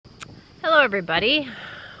Hello everybody,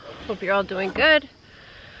 hope you're all doing good.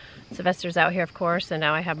 Sylvester's out here of course, and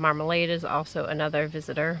now I have Marmalade is also another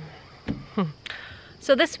visitor.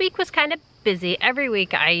 So this week was kind of busy. Every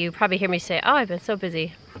week you probably hear me say, oh, I've been so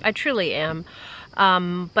busy. I truly am.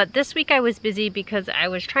 But this week I was busy because I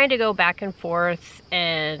was trying to go back and forth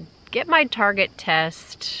and get my target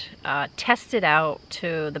test tested out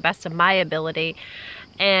to the best of my ability.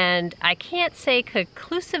 And I can't say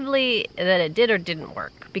conclusively that it did or didn't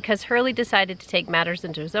work because Hurley decided to take matters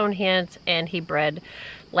into his own hands and he bred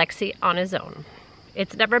Lexi on his own.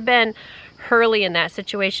 It's never been Hurley in that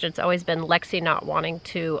situation. It's always been Lexi not wanting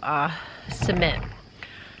to submit.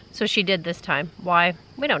 So she did this time. Why?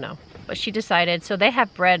 We don't know. But she decided. So they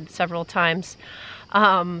have bred several times.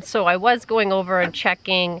 So I was going over and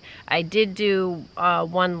checking. I did do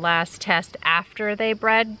one last test after they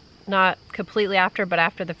bred. Not completely after, but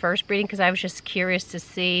after the first breeding, because I was just curious to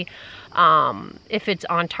see if it's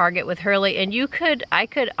on target with Hurley. And I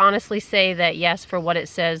could honestly say that yes, for what it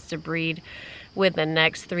says to breed within the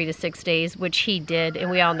next 3 to 6 days, which he did.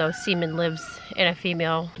 And we all know semen lives in a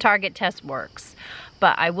female. Target test works,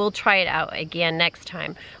 but I will try it out again next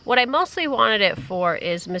time. What I mostly wanted it for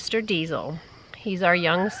is Mr. Diesel. He's our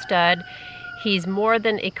young stud. He's more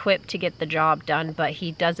than equipped to get the job done, but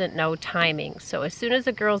he doesn't know timing. So as soon as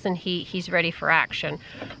the girl's in heat, he's ready for action.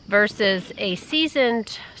 Versus a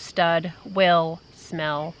seasoned stud will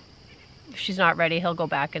smell. If she's not ready, he'll go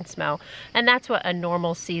back and smell. And that's what a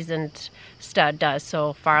normal seasoned stud does.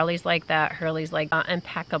 So Farley's like that. Hurley's like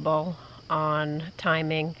impeccable on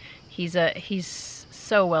timing. He's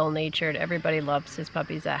so well-natured. Everybody loves his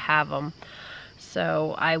puppies that have them.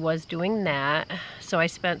 So I was doing that. So I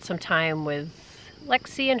spent some time with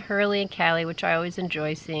Lexi and Hurley and Callie, which I always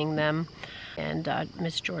enjoy seeing them, and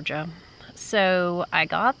Miss Georgia. So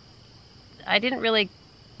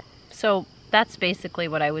so that's basically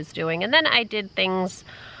what I was doing. And then I did things,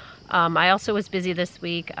 I also was busy this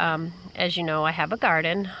week. As you know, I have a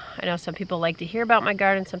garden. I know some people like to hear about my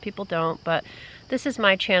garden, some people don't, but this is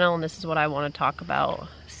my channel and this is what I want to talk about.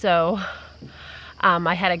 So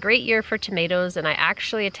I had a great year for tomatoes, and I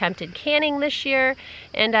actually attempted canning this year,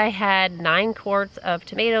 and I had 9 quarts of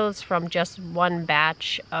tomatoes from just one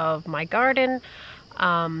batch of my garden.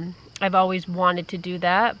 I've always wanted to do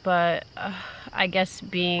that, but I guess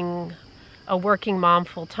being a working mom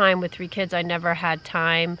full-time with 3 kids, I never had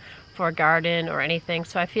time for a garden or anything.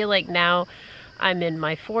 So I feel like now I'm in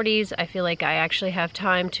my 40s, I feel like I actually have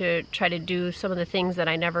time to try to do some of the things that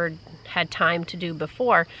I never had time to do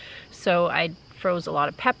before. So I froze a lot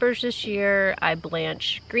of peppers this year, I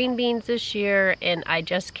blanched green beans this year, and I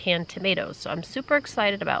just canned tomatoes. So I'm super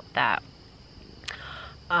excited about that.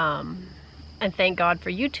 And thank God for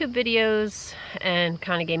YouTube videos and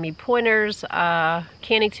kind of gave me pointers.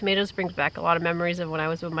 Canning tomatoes brings back a lot of memories of when I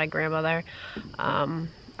was with my grandmother.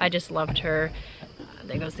 I just loved her.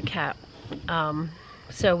 There goes the cat.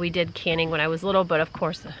 So we did canning when I was little, but of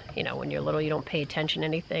course, you know, when you're little, you don't pay attention to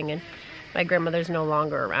anything, and my grandmother's no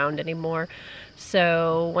longer around anymore.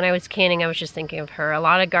 So when I was canning, I was just thinking of her. A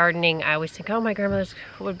lot of gardening, I always think, oh, my grandmother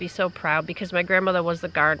would be so proud, because my grandmother was the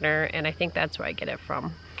gardener, and I think that's where I get it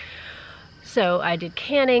from. So I did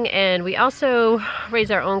canning, and we also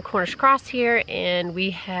raised our own Cornish cross here, and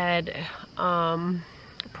we had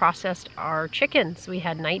processed our chickens. We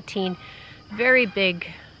had 19 very big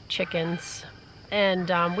chickens, and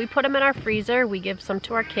we put them in our freezer. We give some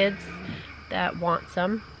to our kids that want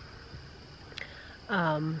some.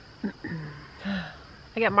 I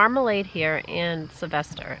got Marmalade here and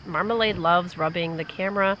Sylvester. Marmalade loves rubbing the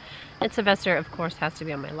camera, and Sylvester, of course, has to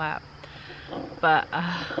be on my lap. But,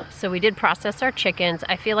 so we did process our chickens.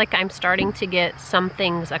 I feel like I'm starting to get some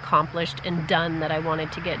things accomplished and done that I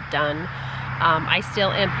wanted to get done. I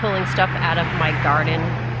still am pulling stuff out of my garden.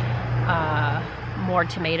 More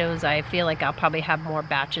tomatoes. I feel like I'll probably have more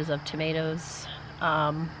batches of tomatoes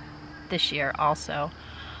this year also.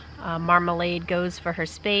 Marmalade goes for her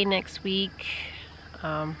spay next week.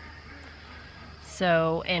 And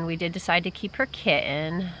we did decide to keep her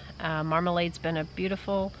kitten. Marmalade's been a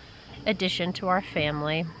beautiful addition to our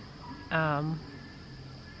family. And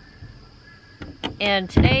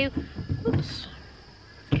today, oops,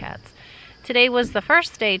 cats. Today was the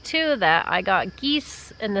first day too that I got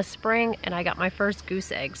geese in the spring, and I got my first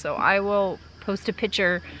goose egg. So I will post a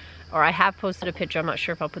picture, or I have posted a picture. I'm not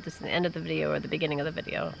sure if I'll put this in the end of the video or the beginning of the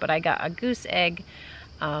video, but I got a goose egg.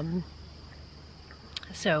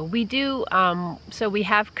 So we do, so we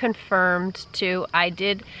have confirmed too. I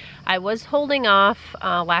was holding off,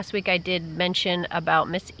 last week I did mention about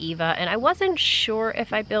Miss Eva, and I wasn't sure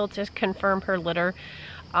if I'd be able to confirm her litter,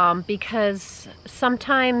 because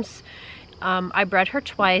sometimes I bred her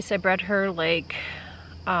twice. I bred her like,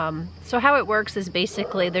 so how it works is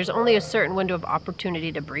basically there's only a certain window of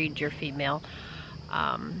opportunity to breed your female,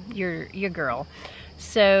 your girl.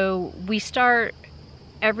 So we start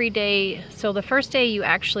every day. So the first day you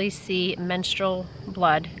actually see menstrual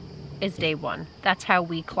blood is day 1. That's how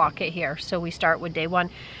we clock it here. So we start with day 1.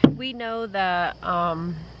 We know that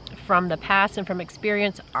from the past and from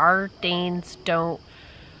experience, our Danes don't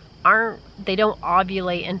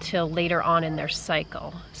ovulate until later on in their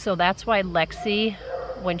cycle. So that's why Lexi,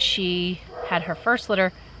 when she had her first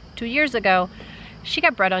litter 2 years ago, she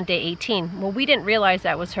got bred on day 18. Well, we didn't realize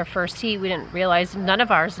that was her first heat. We didn't realize none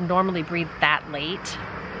of ours normally breed that late.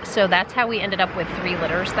 So that's how we ended up with 3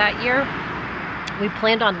 litters that year. We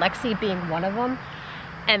planned on Lexi being one of them,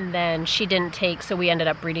 and then she didn't take, so we ended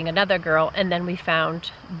up breeding another girl, and then we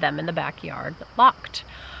found them in the backyard locked.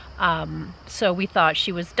 So we thought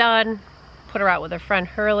she was done, put her out with her friend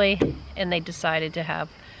Hurley, and they decided to have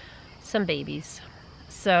some babies.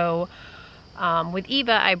 So with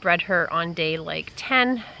Eva, I bred her on day like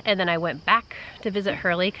 10, and then I went back to visit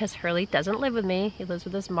Hurley because Hurley doesn't live with me. He lives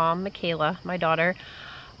with his mom, Michaela, my daughter,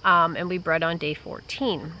 and we bred on day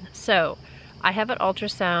 14. So I have an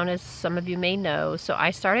ultrasound, as some of you may know, so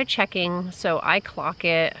I started checking, so I clock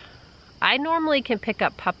it. I normally can pick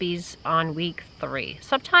up puppies on week 3.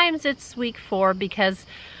 Sometimes it's week 4 because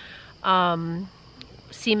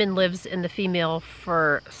semen lives in the female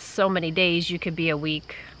for so many days, you could be a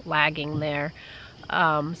week lagging there.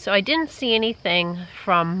 So I didn't see anything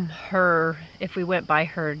from her if we went by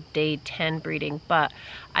her day 10 breeding, but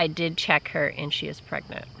I did check her and she is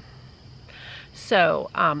pregnant. So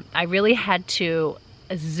I really had to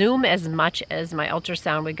zoom as much as my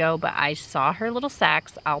ultrasound would go, but I saw her little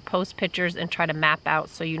sacs. I'll post pictures and try to map out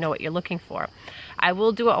so you know what you're looking for. I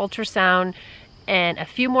will do an ultrasound in a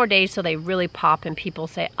few more days so they really pop and people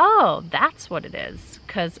say, oh, that's what it is.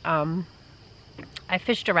 Because I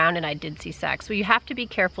fished around and I did see sacs. So you have to be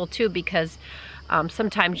careful too, because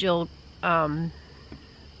sometimes you'll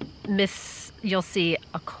see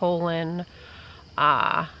a colon,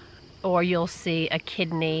 or you'll see a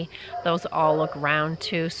kidney. Those all look round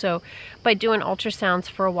too. So by doing ultrasounds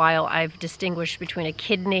for a while, I've distinguished between a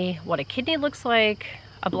kidney, what a kidney looks like,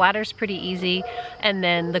 a bladder's pretty easy, and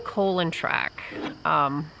then the colon tract,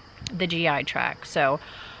 the GI tract. So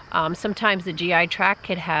sometimes the GI tract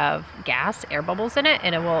could have gas, air bubbles in it,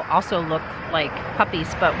 and it will also look like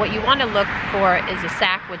puppies. But what you want to look for is a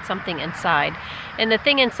sac with something inside. And the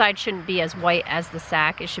thing inside shouldn't be as white as the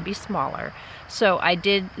sac. It should be smaller. So I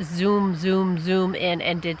did zoom in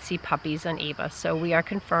and did see puppies on Eva. So we are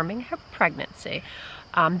confirming her pregnancy.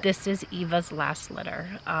 This is Eva's last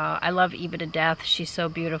litter. I love Eva to death. She's so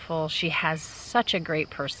beautiful. She has such a great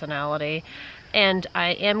personality. And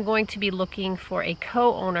I am going to be looking for a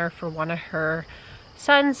co-owner for one of her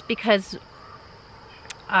sons because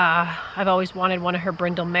I've always wanted one of her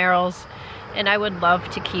brindle merrills, and I would love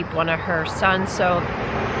to keep one of her sons. So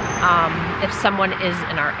if someone is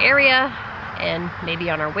in our area and maybe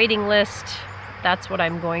on our waiting list, that's what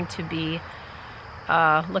I'm going to be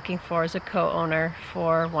looking for as a co-owner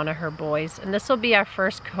for one of her boys. And this will be our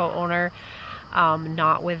first co-owner,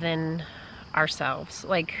 not within ourselves.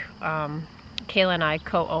 Like Kayla and I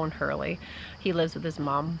co-own Hurley. He lives with his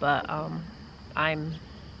mom, but I'm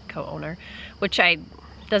co-owner, which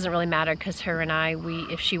doesn't really matter because her and I,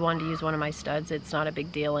 if she wanted to use one of my studs, it's not a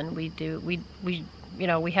big deal, and we you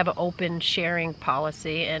know, we have an open sharing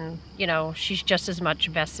policy, and you know, she's just as much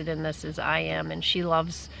vested in this as I am, and she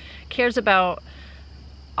cares about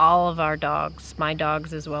all of our dogs, my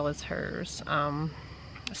dogs as well as hers.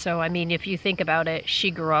 So I mean, if you think about it, she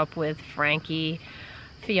grew up with Frankie,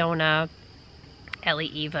 Fiona, Ellie,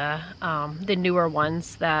 Eva, the newer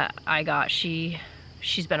ones that I got, she's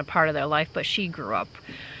been a part of their life, but she grew up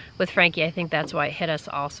with Frankie. I think that's why it hit us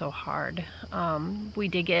all so hard. We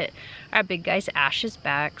did get our big guy's ashes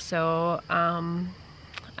back, so I'm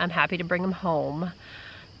happy to bring him home.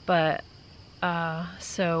 But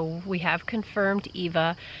so we have confirmed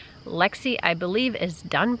Eva. Lexi, I believe, is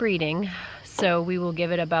done breeding, so we will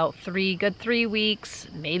give it about 3 weeks,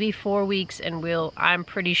 maybe 4 weeks, and I'm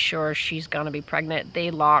pretty sure she's gonna be pregnant.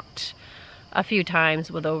 They locked a few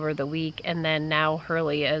times with over the week, and then now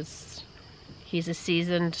Hurley he's a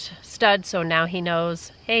seasoned stud, so now he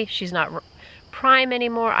knows, hey, she's not prime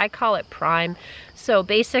anymore. I call it prime. So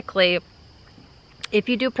basically, if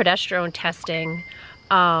you do progesterone testing,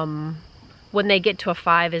 when they get to a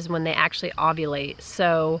 5 is when they actually ovulate.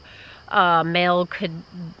 So male could,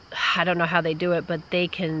 I don't know how they do it, but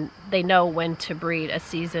they know when to breed a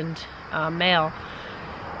seasoned male.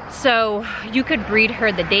 So you could breed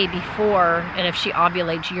her the day before, and if she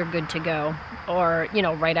ovulates, you're good to go. Or, you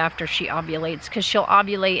know, right after she ovulates, because she'll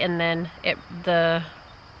ovulate and then the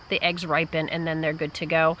eggs ripen and then they're good to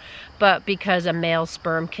go. But because a male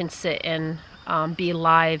sperm can sit and be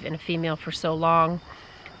live in a female for so long,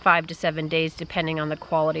 5 to 7 days, depending on the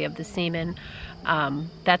quality of the semen,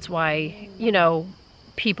 that's why, you know,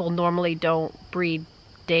 people normally don't breed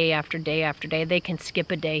day after day after day. They can skip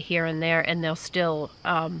a day here and there and they'll still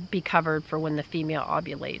be covered for when the female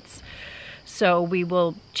ovulates. So we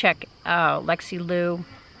will check Lexi Lou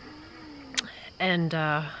and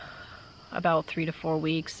about 3 to 4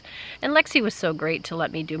 weeks. And Lexi was so great to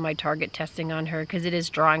let me do my target testing on her, because it is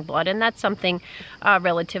drawing blood, and that's something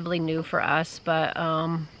relatively new for us. But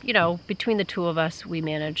you know, between the two of us, we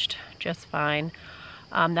managed just fine.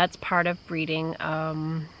 That's part of breeding.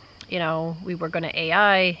 You know, we were going to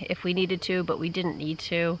AI if we needed to, but we didn't need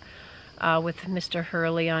to with Mr.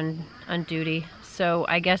 Hurley on duty. So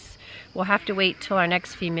I guess we'll have to wait till our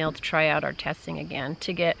next female to try out our testing again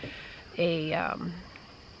to get a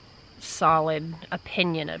solid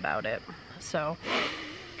opinion about it. So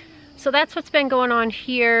that's what's been going on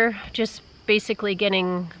here. Just basically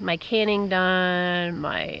getting my canning done,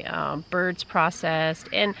 my birds processed,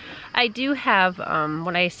 and I do have,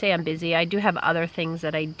 when I say I'm busy, I do have other things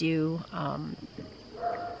that I do.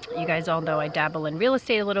 You guys all know I dabble in real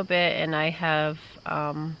estate a little bit, and I have,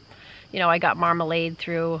 you know, I got marmalade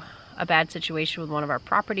through a bad situation with one of our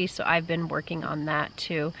properties, so I've been working on that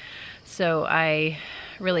too. So I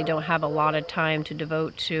really don't have a lot of time to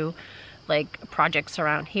devote to like projects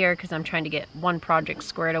around here, because I'm trying to get one project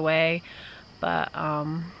squared away. But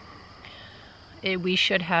we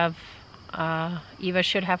should have, Eva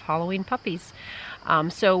should have Halloween puppies.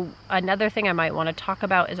 So another thing I might want to talk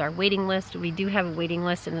about is our waiting list. We do have a waiting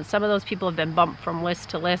list, and some of those people have been bumped from list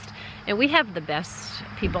to list, and we have the best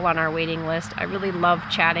people on our waiting list. I really love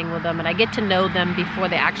chatting with them, and I get to know them before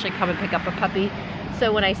they actually come and pick up a puppy.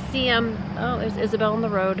 So when I see them, oh, there's Isabel on the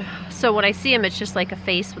road. So when I see them, it's just like a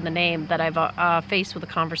face with a name that I've faced with the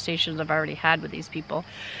conversations I've already had with these people.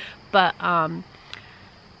 But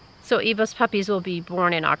so Eva's puppies will be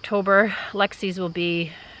born in October. Lexi's will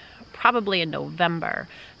be probably in November.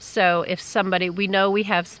 So if somebody, we know we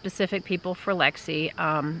have specific people for Lexi.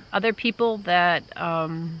 Other people that,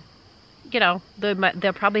 you know,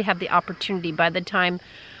 they'll probably have the opportunity by the time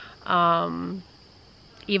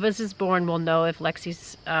Eva's is born, we'll know if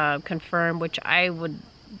Lexi's confirmed, which I would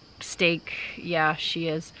stake, yeah, she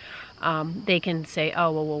is. They can say,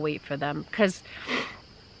 oh, well, we'll wait for them. Because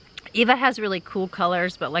Eva has really cool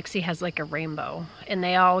colors, but Lexi has like a rainbow. And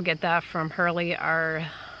they all get that from Hurley, our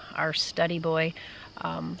study boy.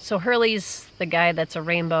 So Hurley's the guy that's a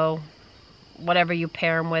rainbow. Whatever you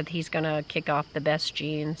pair him with, he's going to kick off the best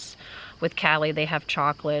genes. With Callie, they have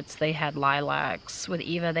chocolates. They had lilacs. With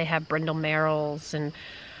Eva, they have brindle merrills and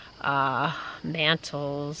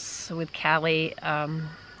mantles. With Callie,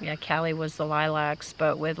 yeah, Callie was the lilacs.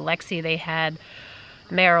 But with Lexi, they had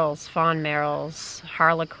merrills, fawn merrills,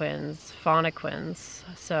 harlequins, fauniquins.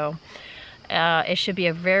 So it should be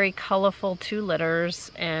a very colorful 2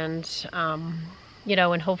 litters. And, you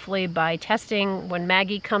know, and hopefully by testing, when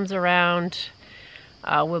Maggie comes around,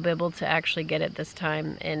 we'll be able to actually get it this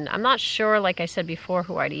time. And I'm not sure, like I said before,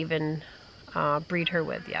 who I'd even breed her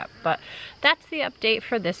with yet. But that's the update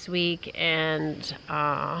for this week. And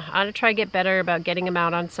I'm going to try to get better about getting them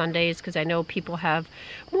out on Sundays, because I know people have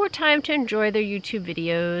more time to enjoy their YouTube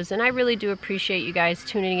videos. And I really do appreciate you guys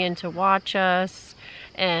tuning in to watch us.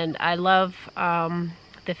 And I love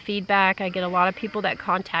the feedback. I get a lot of people that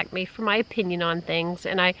contact me for my opinion on things.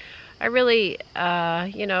 And I really,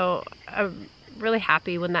 you know, I'm really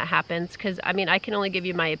happy when that happens, because I mean, I can only give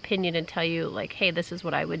you my opinion and tell you like, hey, this is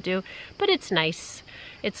what I would do. But it's nice.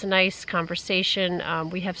 It's a nice conversation.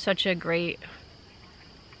 We have such a great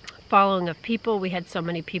following of people. We had so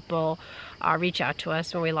many people reach out to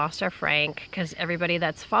us when we lost our Frank, because everybody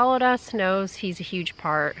that's followed us knows he's a huge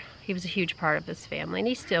part. He was a huge part of this family, and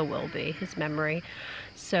he still will be, his memory.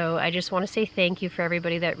 So I just want to say thank you for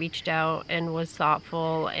everybody that reached out and was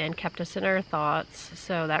thoughtful and kept us in our thoughts.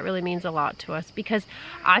 So that really means a lot to us, because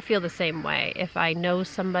I feel the same way. If I know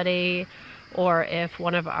somebody, or if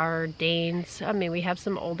one of our Danes, I mean, we have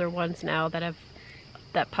some older ones now that have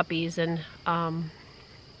puppies, and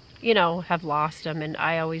you know, have lost them, and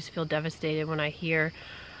I always feel devastated when I hear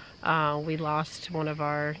we lost one of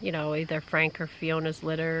our, you know, either Frank or Fiona's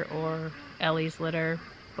litter or Ellie's litter.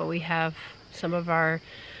 But we have some of our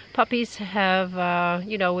puppies have,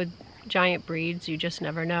 you know, with giant breeds, you just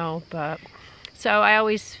never know. But so I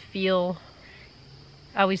always feel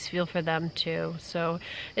for them too. So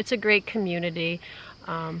it's a great community.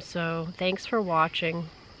 So thanks for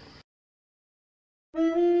watching.